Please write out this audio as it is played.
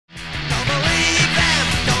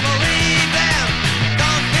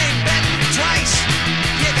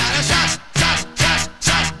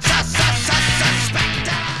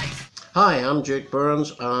Hi, I'm Jake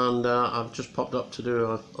Burns, and I've just popped up to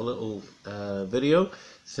do a little video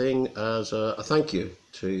thing as a thank you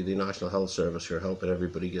to the National Health Service for helping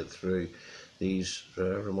everybody get through these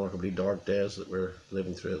remarkably dark days that we're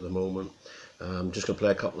living through at the moment. I'm just going to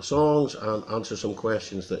play a couple of songs and answer some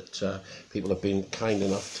questions that people have been kind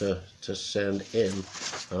enough to send in.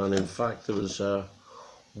 And in fact, there was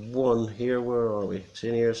one here. Where are we? It's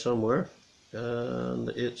in here somewhere. And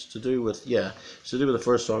it's to do with the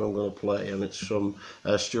first song I'm going to play, and it's from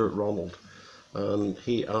Stuart Ronald, and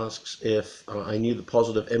he asks if I knew the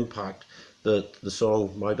positive impact that the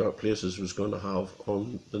song My Dark Places was going to have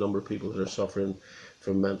on the number of people that are suffering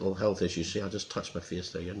from mental health issues. See, I just touched my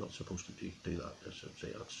face there. You're not supposed to do that.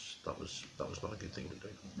 See, that was not a good thing to do.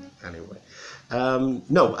 Anyway,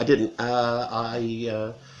 no, I didn't.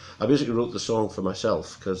 I basically wrote the song for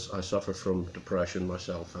myself because I suffer from depression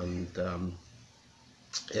myself, and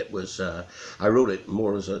it was I wrote it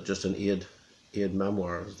more as just an aid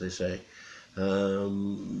memoir, as they say,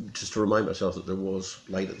 just to remind myself that there was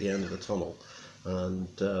light at the end of the tunnel, and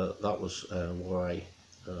that was why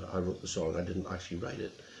I wrote the song. I didn't actually write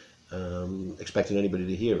it expecting anybody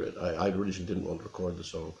to hear it. I originally didn't want to record the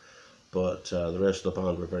song, but the rest of the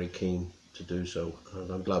band were very keen to do so,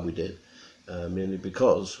 and I'm glad we did. Mainly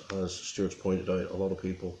because, as Stuart's pointed out, a lot of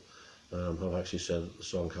people have actually said that the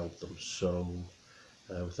song helped them. So,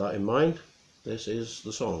 with that in mind, this is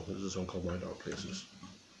the song. This is a song called My Dark Places.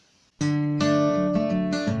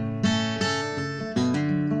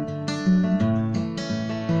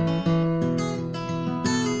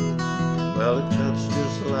 Well, it cuts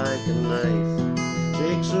just like a knife,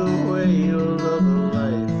 takes away your love of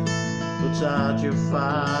life, puts out your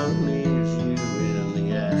fire and leaves you in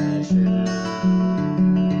the ashes.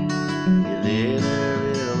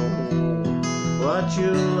 What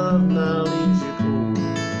you love now leaves you cold.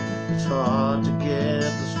 It's hard to get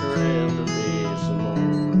the strength to face the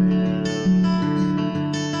morning.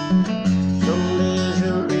 Some days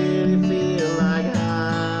you really feel like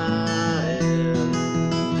hiding.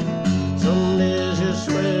 Some days you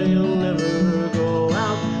swear you'll never go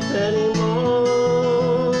out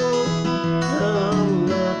anymore. I'm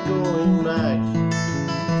not going back.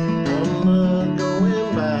 I'm not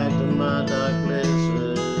going back to my dark places.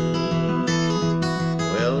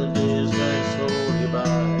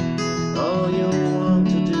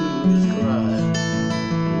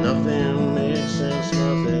 Nothing makes sense,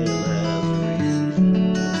 nothing has a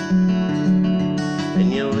reason, and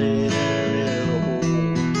you lay there in a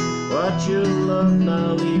hole. What you love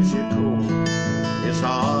now leaves you cold. It's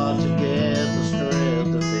hard to get the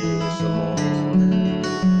strength to face the morning.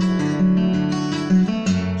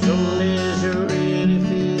 Some days you really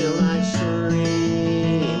feel like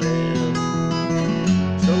screaming.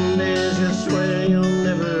 Some days you swear you'll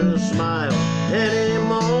never smile anymore.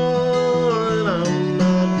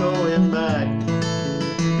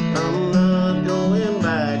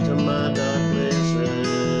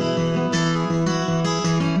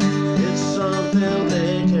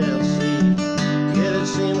 They can't see, yet it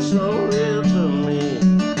seems so real to me.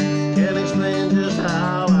 Can't explain just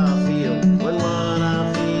how I feel when what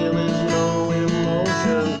I feel is no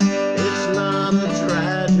emotion. It's not a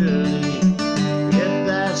tragedy, yet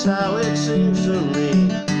that's how it seems to me.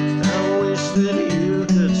 I wish that you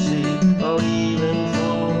could see, or even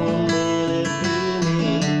for a minute be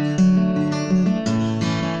me.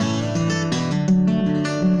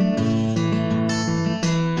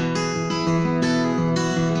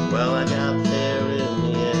 Well, I got there in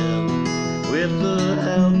the end with the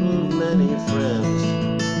help of many friends.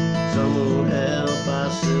 Some who help by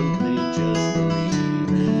simply just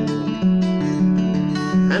believing.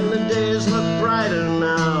 And the days look brighter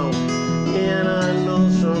now, and I know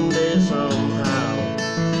someday, somehow,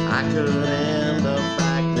 I could end up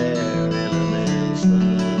back there in an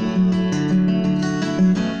instant.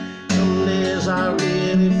 Some days I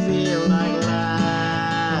really feel like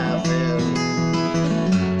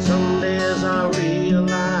I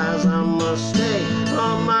realize I must stay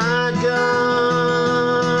on my guard,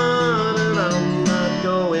 and I'm not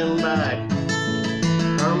going back.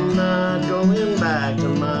 I'm not going back to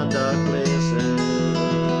my dark places.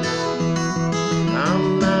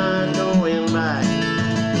 I'm not going back.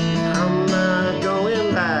 I'm not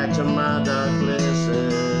going back to my dark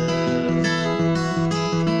places.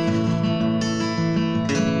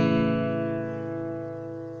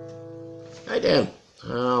 Hey Dan,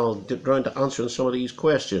 I'll get round to answering some of these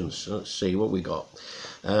questions. Let's see what we got.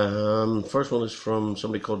 First one is from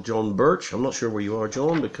somebody called John Birch. I'm not sure where you are,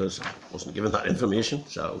 John, because I wasn't given that information.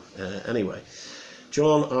 So anyway,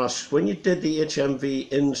 John asks, when you did the HMV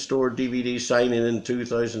in-store DVD signing in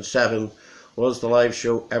 2007, Was the live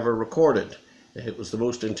show ever recorded? It was the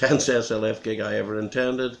most intense SLF gig I ever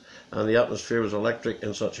attended, and the atmosphere was electric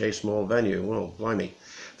in such a small venue. Well, blimey.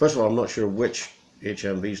 First of all, I'm not sure which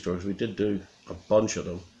HMV stores. We did do a bunch of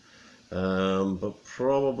them, but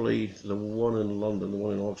probably the one in London, the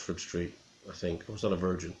one in Oxford Street, I think. Or was that a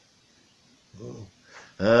Virgin?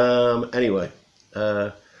 Anyway,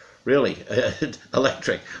 really,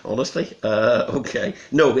 electric, honestly. Okay,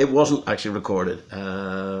 no, it wasn't actually recorded,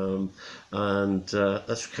 and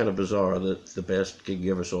that's kind of bizarre that the best gig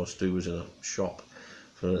you ever saw us do was in a shop.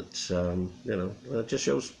 But you know, it just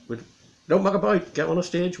shows we don't muck about. Get on a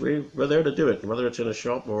stage. We're there to do it, whether it's in a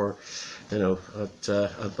shop or, you know, at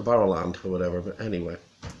the Barrowland or whatever. But anyway,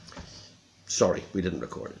 sorry, we didn't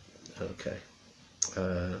record it. Okay.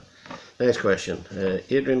 Next question.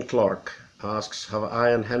 Adrian Clark asks, have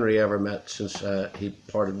I and Henry ever met since he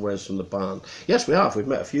parted ways from the band? Yes, we have. We've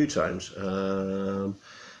met a few times.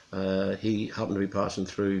 He happened to be passing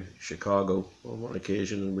through Chicago on one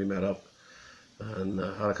occasion, and we met up and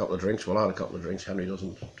had a couple of drinks. Well, I had a couple of drinks. Henry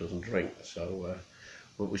doesn't drink, so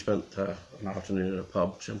we spent an afternoon in a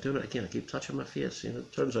pub. So I'm doing it again. I keep touching my face. You know,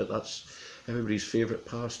 it turns out that's everybody's favourite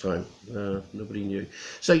pastime. Nobody knew.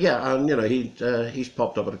 So yeah, and you know, he's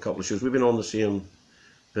popped up at a couple of shows. We've been on the same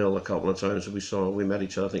bill a couple of times. We met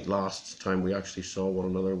each other. I think last time we actually saw one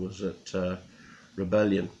another was at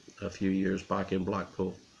Rebellion a few years back in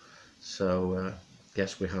Blackpool. So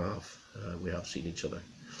yes, we have seen each other.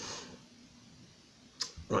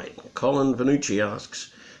 Right, Colin Vanucci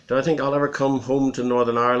asks, do I think I'll ever come home to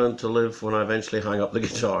Northern Ireland to live when I eventually hang up the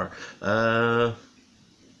guitar?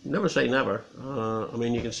 Never say never. I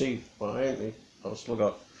mean, you can see behind me, I've still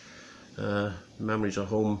got memories of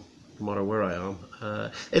home no matter where I am.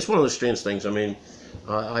 It's one of the strange things. I mean,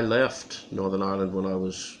 I left Northern Ireland when I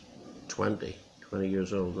was 20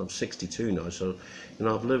 years old. I'm 62 now, so you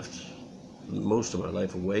know, I've lived most of my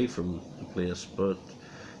life away from the place, but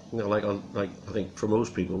you know, like I think for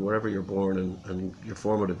most people, wherever you're born and your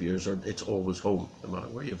formative years it's always home, no matter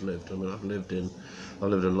where you've lived. I mean, I've lived in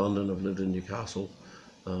London, I've lived in Newcastle,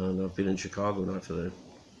 and I've been in Chicago now for the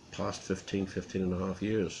past 15 and a half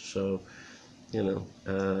years. So, you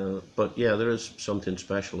know, but yeah, there is something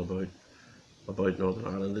special about Northern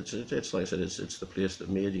Ireland. It's like I said, it's the place that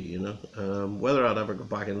made you, you know. Whether I'd ever go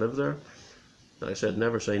back and live there, like I said,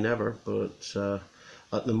 never say never, but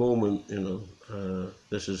at the moment, you know,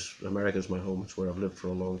 America's my home. It's where I've lived for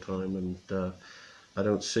a long time, and I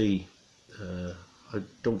don't see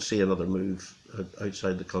another move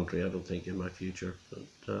outside the country. I don't think in my future.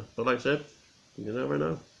 But like I said, you never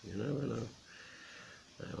know. You never know.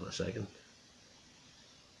 Hang on a second.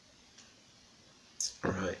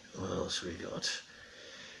 Right, what else we got?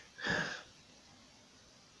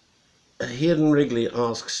 Hayden Wrigley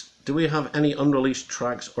asks, do we have any unreleased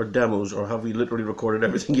tracks or demos, or have we literally recorded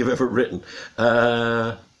everything you've ever written?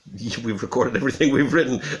 We've recorded everything we've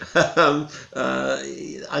written.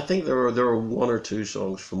 I think there are one or two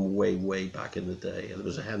songs from way back in the day. There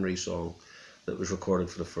was a Henry song that was recorded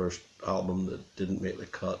for the first album that didn't make the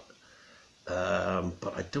cut.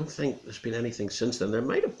 But I don't think there's been anything since then. There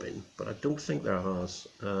might have been, but I don't think there has.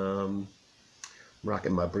 I'm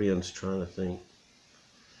racking my brains trying to think.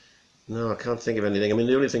 No, I can't think of anything. I mean,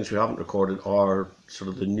 the only things we haven't recorded are sort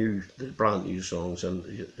of the brand new songs. And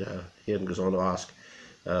Hayden goes on to ask,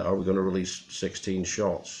 are we going to release 16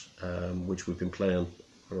 Shots, which we've been playing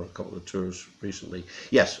for a couple of tours recently.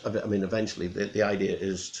 Yes, I mean, eventually the idea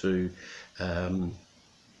is to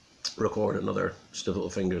record another Stiff Little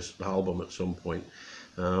Fingers album at some point.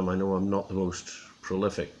 I know I'm not the most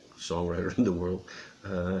prolific songwriter in the world.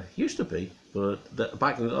 Used to be, but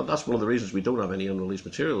that's one of the reasons we don't have any unreleased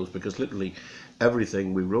materials, because literally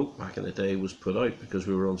everything we wrote back in the day was put out because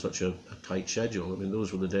we were on such a tight schedule. I mean,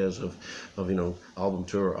 those were the days of you know, album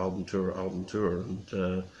tour, and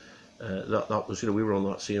that was, you know, we were on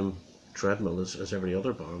that same treadmill as every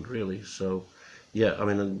other band, really. So yeah, I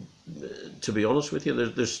mean, to be honest with you,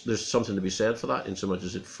 there's something to be said for that, in so much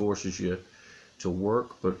as it forces you to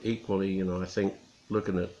work. But equally, you know, I think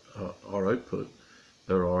looking at our output,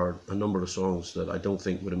 there are a number of songs that I don't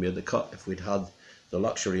think would have made the cut if we'd had the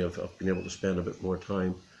luxury of being able to spend a bit more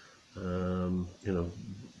time, you know,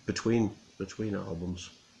 between albums.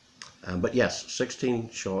 But yes, 16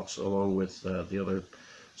 Shots, along with the other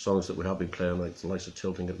songs that we have been playing, like the likes of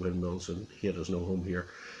Tilting at Windmills and Hate Has No Home Here.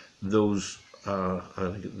 Those, I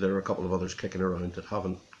think there are a couple of others kicking around that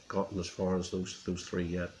haven't gotten as far as those three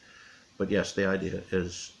yet. But yes, the idea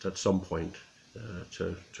is at some point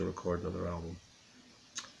to record another album.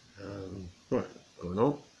 Right, going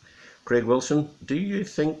on. Craig Wilson, do you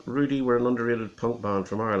think Rudy were an underrated punk band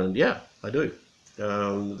from Ireland? Yeah, I do.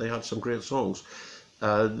 They had some great songs.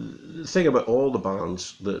 The thing about all the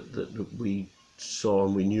bands that we saw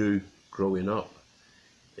and we knew growing up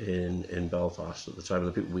in Belfast at the time, and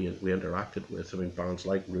the people we interacted with, I mean, bands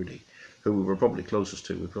like Rudy, who we were probably closest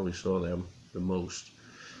to, we probably saw them the most,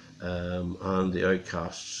 and the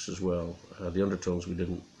Outcasts as well. The Undertones we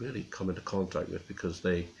didn't really come into contact with because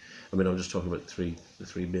they, I mean, I'm just talking about the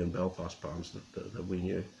three main Belfast bands that we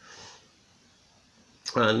knew.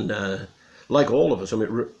 And like all of us, I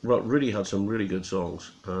mean, Rudy had some really good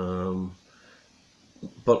songs,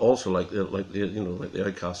 but also like the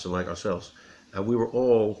Outcasts and like ourselves, we were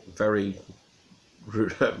all very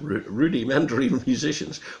rudimentary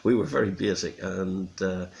musicians. We were very basic, and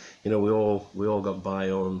we all got by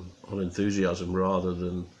on enthusiasm rather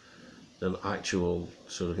than actual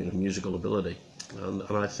sort of musical ability. And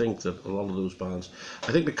I think that a lot of those bands,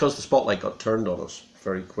 I think because the spotlight got turned on us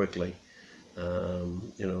very quickly,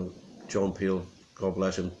 John Peel, God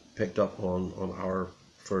bless him, picked up on our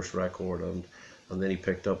first record, and then he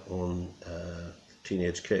picked up on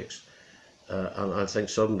Teenage Kicks. And I think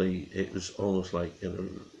suddenly it was almost like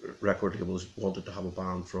record labels wanted to have a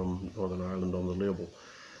band from Northern Ireland on the label,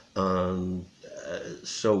 and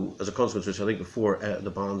so as a consequence, which I think before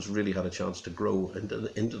the bands really had a chance to grow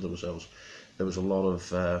into themselves, there was a lot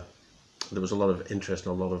of interest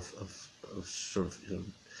and a lot of sort of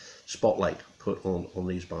spotlight put on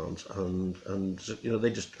these bands, and they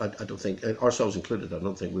just I don't think, ourselves included, I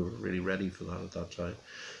don't think we were really ready for that at that time.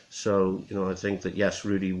 So I think that yes,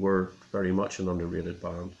 Rudy were very much an underrated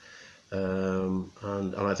band,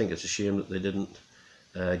 and I think it's a shame that they didn't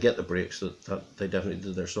get the breaks that they definitely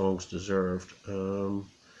did their songs deserved,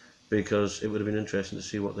 because it would have been interesting to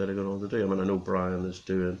see what they'd have gone on to do. I mean, I know Brian is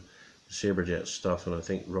doing the Saberjet stuff, and I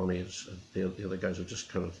think Ronnie is, the other guys have just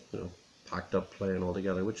kind of packed up playing all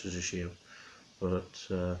together, which is a shame. But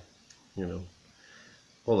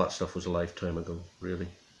all that stuff was a lifetime ago, really.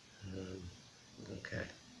 Okay.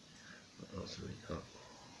 What else have we got?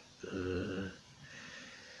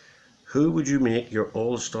 Who would you make your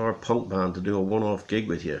all-star punk band to do a one-off gig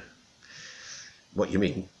with you? What you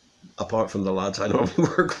mean? Apart from the lads I normally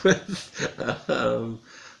work with?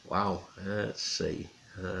 Wow, let's see.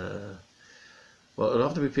 Well, it'll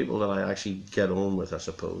have to be people that I actually get on with, I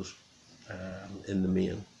suppose, in the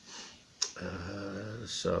main.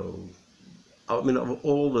 So, I mean, of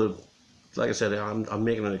all the, like I said, I'm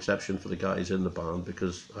making an exception for the guys in the band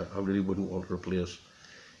because I really wouldn't want to replace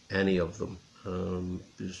any of them.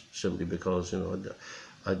 Just simply because I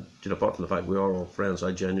apart from the fact we are all friends,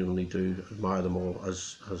 I genuinely do admire them all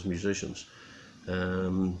as musicians.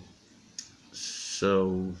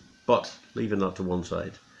 So, but leaving that to one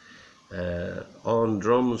side, on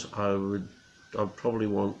drums I'd probably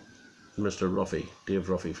want Mr. Ruffy, Dave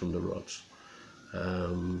Ruffy from the Ruts.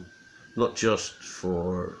 Not just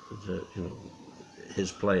for the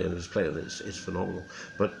his playing is phenomenal,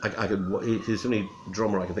 but he's the only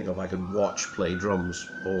drummer I can think of I could watch play drums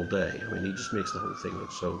all day. I mean, he just makes the whole thing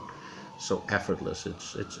look so effortless.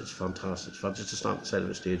 It's fantastic. It's fantastic to stand at the side of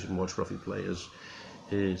a stage and watch Ruffy play is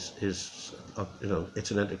it's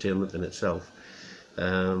an entertainment in itself.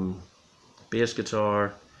 Bass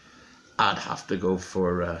guitar, I'd have to go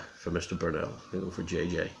for Mr. Burnell, for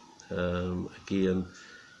JJ. Again,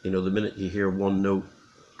 the minute you hear one note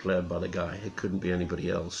played by the guy, it couldn't be anybody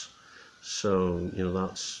else. So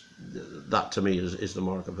that to me is the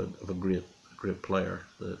mark of a great player.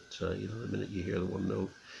 That the minute you hear the one note,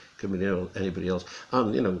 it couldn't be anybody else.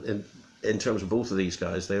 And in terms of both of these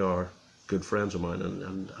guys, they are good friends of mine,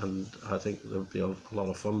 and I think there would be a lot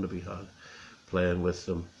of fun to be had playing with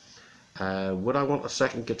them. Would I want a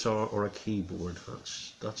second guitar or a keyboard?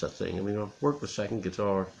 That's a thing. I mean, I've worked with second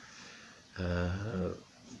guitar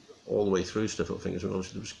all the way through Stiff Little Fingers, and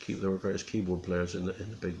obviously there were various keyboard players in the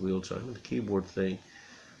big wheel time, and the keyboard thing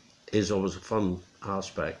is always a fun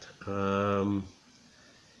aspect. I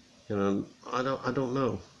don't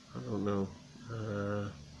know.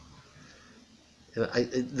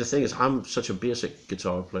 The thing is, I'm such a basic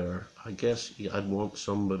guitar player. I guess I'd want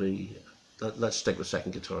somebody. Let's stick with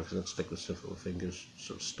second guitar, because let's stick with Stiff Little Fingers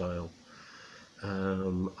sort of style.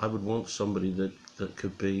 I would want somebody that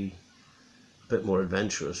could be a bit more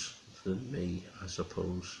adventurous than me, I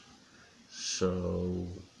suppose. So,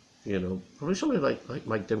 probably somebody like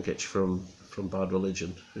Mike Dimkich from Bad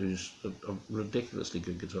Religion, who's a ridiculously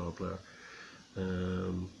good guitar player.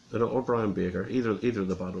 Or Brian Baker. Either of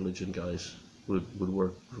the Bad Religion guys would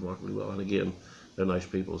work remarkably well. And again, they're nice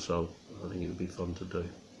people, so I think it would be fun to do.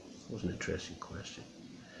 It was an interesting question.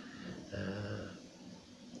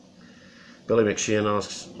 Billy McShane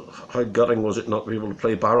asks, how gutting was it not to be able to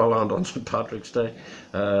play Barrowland on St. Patrick's Day?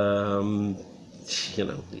 you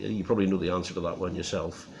know, you probably know the answer to that one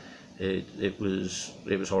yourself. It was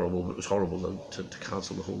horrible. It was horrible to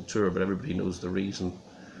cancel the whole tour, but everybody knows the reason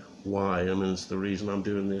why. I mean, it's the reason I'm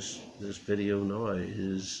doing this video now.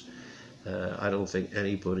 Is I don't think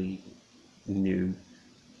anybody knew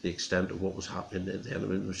the extent of what was happening at the end. I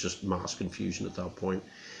mean, it was just mass confusion at that point.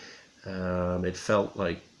 It felt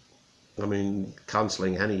like, I mean,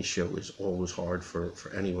 cancelling any show is always hard for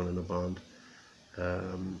anyone in a band.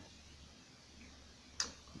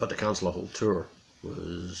 But to cancel a whole tour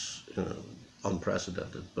was, you know,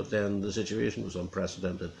 unprecedented. But then the situation was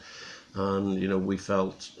unprecedented, and you know, we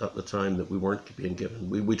felt at the time that we weren't being given.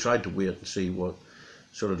 We tried to wait and see what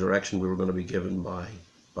sort of direction we were going to be given by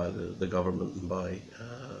the government and by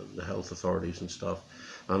the health authorities and stuff.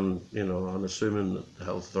 And you know, I'm assuming that the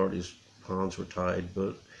health authorities' hands were tied.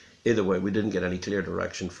 But either way, we didn't get any clear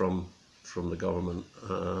direction from the government.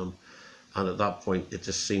 And at that point, it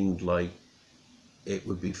just seemed like it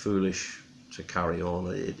would be foolish to carry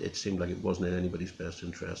on. It seemed like it wasn't in anybody's best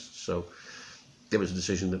interest. So it was a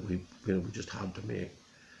decision that we just had to make.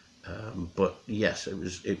 But yes, it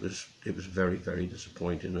was very, very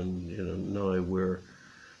disappointing. And you know, now we're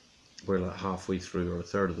like halfway through, or a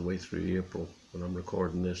third of the way through April when I'm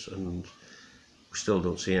recording this, and we still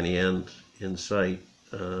don't see any end in sight.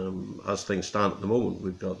 As things stand at the moment,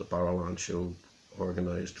 we've got the Barrowland show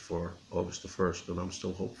organised for August the 1st, and I'm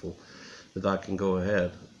still hopeful that can go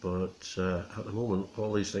ahead. But at the moment,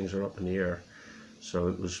 all these things are up in the air. So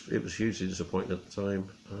it was hugely disappointing at the time,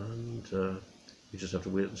 and we just have to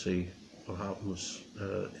wait and see what happens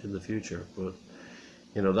in the future. But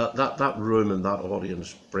you know, that room and that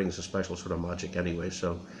audience brings a special sort of magic anyway.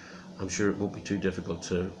 So I'm sure it won't be too difficult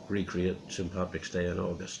to recreate St. Patrick's Day in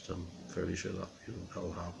August. I'm fairly sure that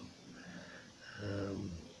that'll happen.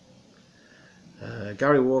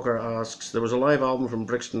 Gary Walker asks, there was a live album from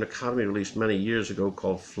Brixton Academy released many years ago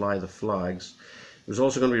called Fly the Flags. It was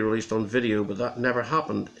also going to be released on video, but that never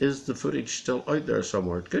happened. Is the footage still out there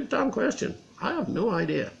somewhere? Good damn question. I have no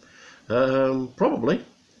idea. Probably,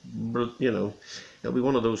 but you know, it'll be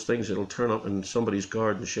one of those things that'll turn up in somebody's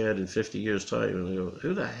garden shed in 50 years' time, and they go,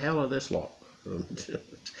 who the hell are this lot?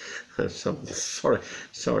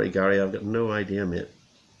 Sorry, Gary, I've got no idea, mate.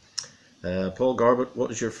 Paul Garbett,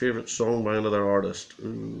 what is your favourite song by another artist?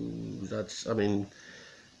 Ooh, I mean,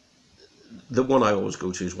 the one I always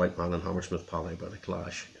go to is White Man and Hammersmith Palais by The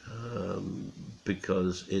Clash,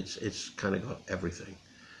 because it's kind of got everything.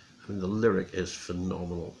 I mean, the lyric is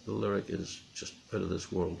phenomenal. The lyric is just out of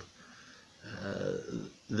this world.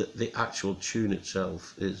 The actual tune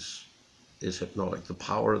itself is hypnotic. The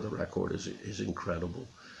power of the record is incredible.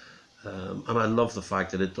 And I love the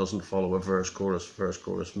fact that it doesn't follow a verse,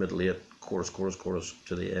 chorus, middle eight, chorus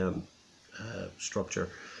to the end structure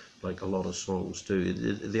like a lot of songs do.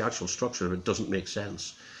 The actual structure of it doesn't make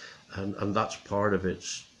sense, and that's part of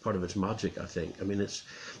its magic, I think. I mean,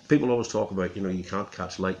 people always talk about, you know, you can't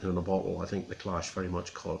catch lightning in a bottle. I think The Clash very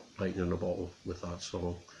much caught lightning in a bottle with that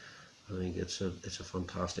song. I think it's a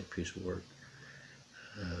fantastic piece of work.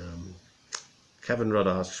 Kevin Rudd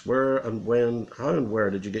asks, how and where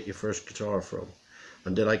did you get your first guitar from?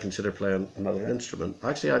 And did I consider playing another instrument?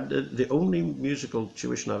 Actually, the only musical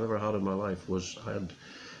tuition I've ever had in my life was I had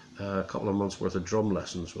a couple of months worth of drum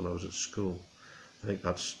lessons when I was at school. I think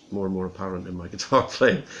that's more and more apparent in my guitar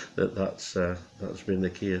playing that's been the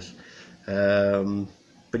case.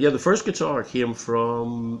 But yeah, the first guitar came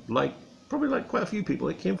from probably like quite a few people.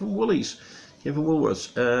 It came from Woolies, came from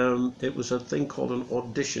Woolworths. It was a thing called an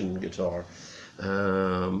audition guitar.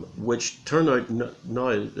 Which turned out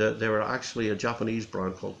now that they were actually a Japanese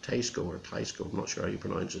brand called Taisco, I'm not sure how you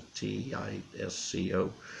pronounce it,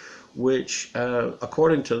 Tisco, which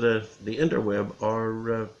according to the interweb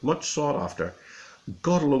are much sought after.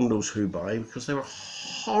 God alone knows who by, because they were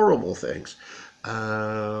horrible things.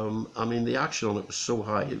 I mean, the action on it was so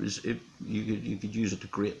high, you could use it to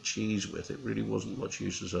grate cheese with. It really wasn't much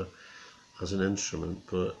use as an instrument.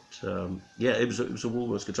 But yeah, it was a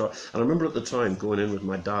Woolworths guitar. And I remember at the time going in with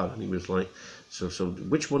my dad, and he was like, so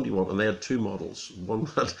which one do you want? And they had two models. One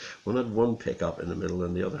had one pickup in the middle,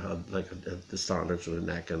 and the other had like the standard sort of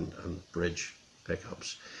neck and bridge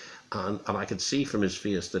pickups. And I could see from his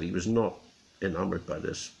face that he was not enamored by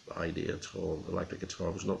this idea at all. Electric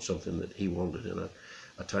guitar was not something that he wanted in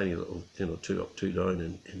a tiny little, you know, 2 up, 2 down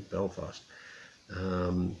in Belfast.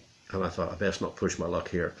 And I thought, I best not push my luck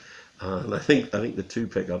here. And I think the 2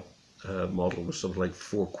 pickup model was something like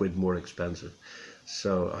 £4 more expensive.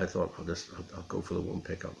 So I thought I'll go for the 1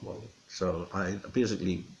 pickup model. So I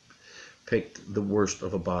basically picked the worst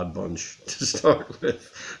of a bad bunch to start with.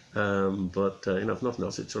 But you know, if nothing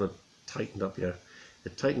else, it sort of tightened up your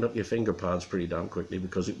it tightened up your finger pads pretty damn quickly,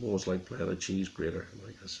 because it was like playing a cheese grater,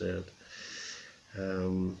 like I said.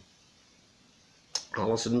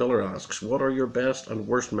 Alison Miller asks, what are your best and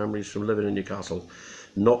worst memories from living in Newcastle?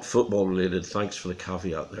 Not football related. Thanks for the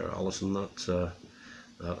caveat there, Alison. That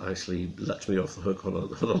actually lets me off the hook on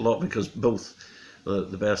a lot, because both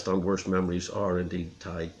the best and worst memories are indeed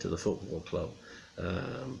tied to the football club.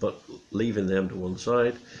 But leaving them to one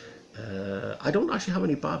side, I don't actually have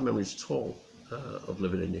any bad memories at all of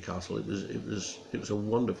living in Newcastle. It is a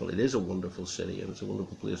wonderful city, and it's a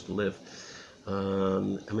wonderful place to live.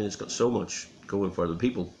 And I mean, it's got so much going for it. The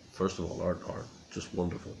people, first of all, are just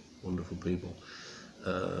wonderful people.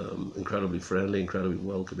 Incredibly friendly, incredibly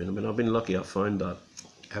welcoming. I mean, I've been lucky. I've found that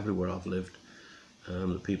everywhere I've lived,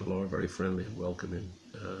 the people are very friendly and welcoming.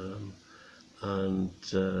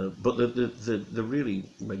 But the really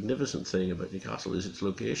magnificent thing about Newcastle is its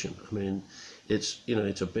location. I mean, it's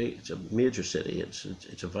a major city.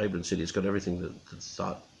 It's a vibrant city. It's got everything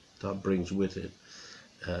that brings with it.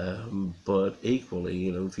 But equally,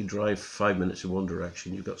 if you drive 5 minutes in one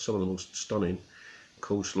direction, you've got some of the most stunning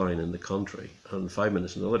coastline in the country, and 5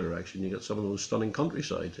 minutes in the other direction, you got some of the most stunning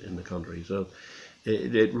countryside in the country. So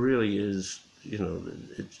it really is,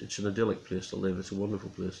 it's an idyllic place to live. It's a wonderful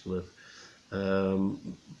place to live.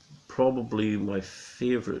 Probably my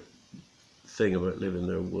favourite thing about living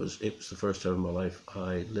there was it was the first time in my life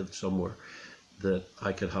I lived somewhere that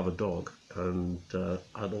I could have a dog, and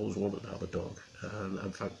I'd always wanted to have a dog. And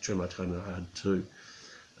in fact, during my time I had two,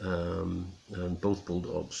 and both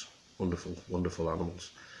bulldogs, wonderful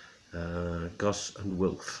animals, Gus and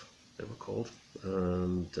Wilf, they were called.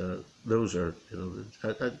 And those are,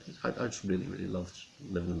 I just really loved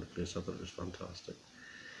living in the place. I thought it was fantastic.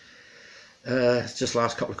 Just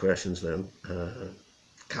last couple of questions then.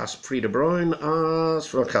 Cass Frida Brown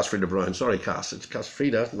asks, not Cass Frida Brown, sorry Cass, it's Cass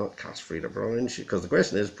Frida, not Cass Frida Brown, because the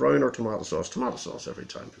question is brown or tomato sauce? Tomato sauce every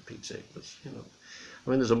time, for Pete's sake. But, I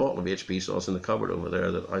mean, there's a bottle of HP sauce in the cupboard over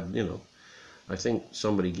there that I think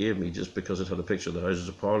somebody gave me just because it had a picture of the Houses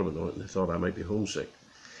of Parliament on it, and they thought I might be homesick.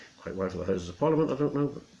 Quite why for the Houses of Parliament, I don't know,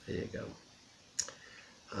 but there you go.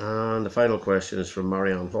 And the final question is from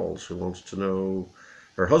Marianne Halls, who wants to know,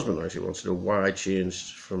 her husband actually wants to know why I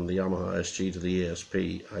changed from the Yamaha SG to the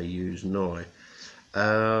ESP I use now.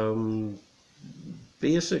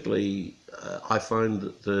 Basically, I found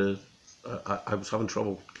that I was having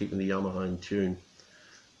trouble keeping the Yamaha in tune.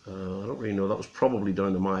 I don't really know. That was probably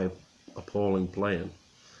down to my appalling playing.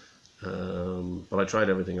 But I tried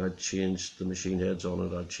everything. I'd changed the machine heads on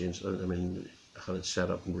it. I had it set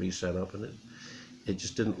up and reset up, and it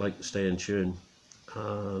just didn't like to stay in tune.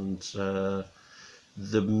 And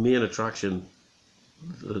the main attraction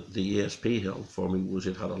that the ESP held for me was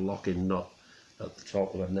it had a lock-in nut at the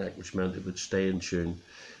top of the neck, which meant it would stay in tune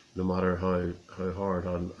no matter how hard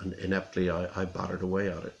and ineptly I battered away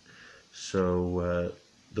at it. So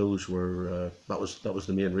those were that was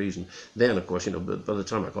the main reason. Then, of course, by the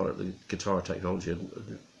time I got it, the guitar technology,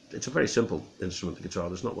 it's a very simple instrument, the guitar.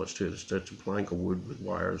 There's not much to it. It's a plank of wood with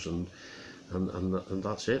wires, and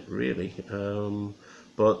that's it, really.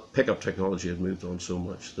 But pickup technology had moved on so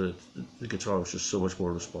much that the guitar was just so much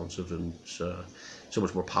more responsive and so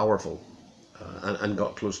much more powerful, and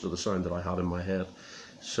got close to the sound that I had in my head.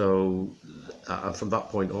 So from that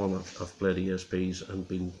point on, I've played ESPs and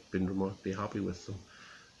been remarkably happy with them.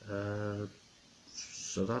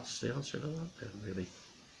 So that's the answer to that then, really.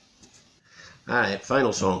 Alright,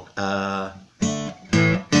 final song. I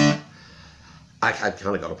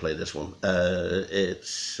kind of got to play this one.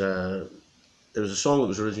 It was a song that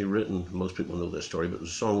was originally written, most people know this story, but it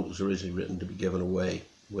was a song that was originally written to be given away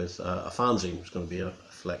with a fanzine. It was going to be a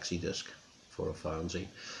flexi disc for a fanzine.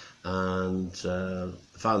 And the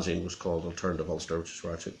fanzine was called Alternative Ulster, which is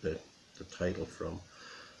where I took the title from.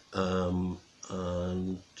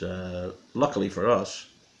 Luckily for us,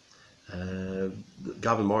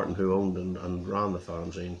 Gavin Martin, who owned and ran the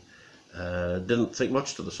fanzine, didn't think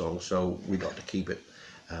much to the song, so we got to keep it.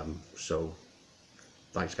 So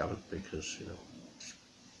thanks, Gavin, because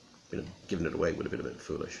giving it away would have been a bit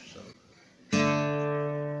foolish. So.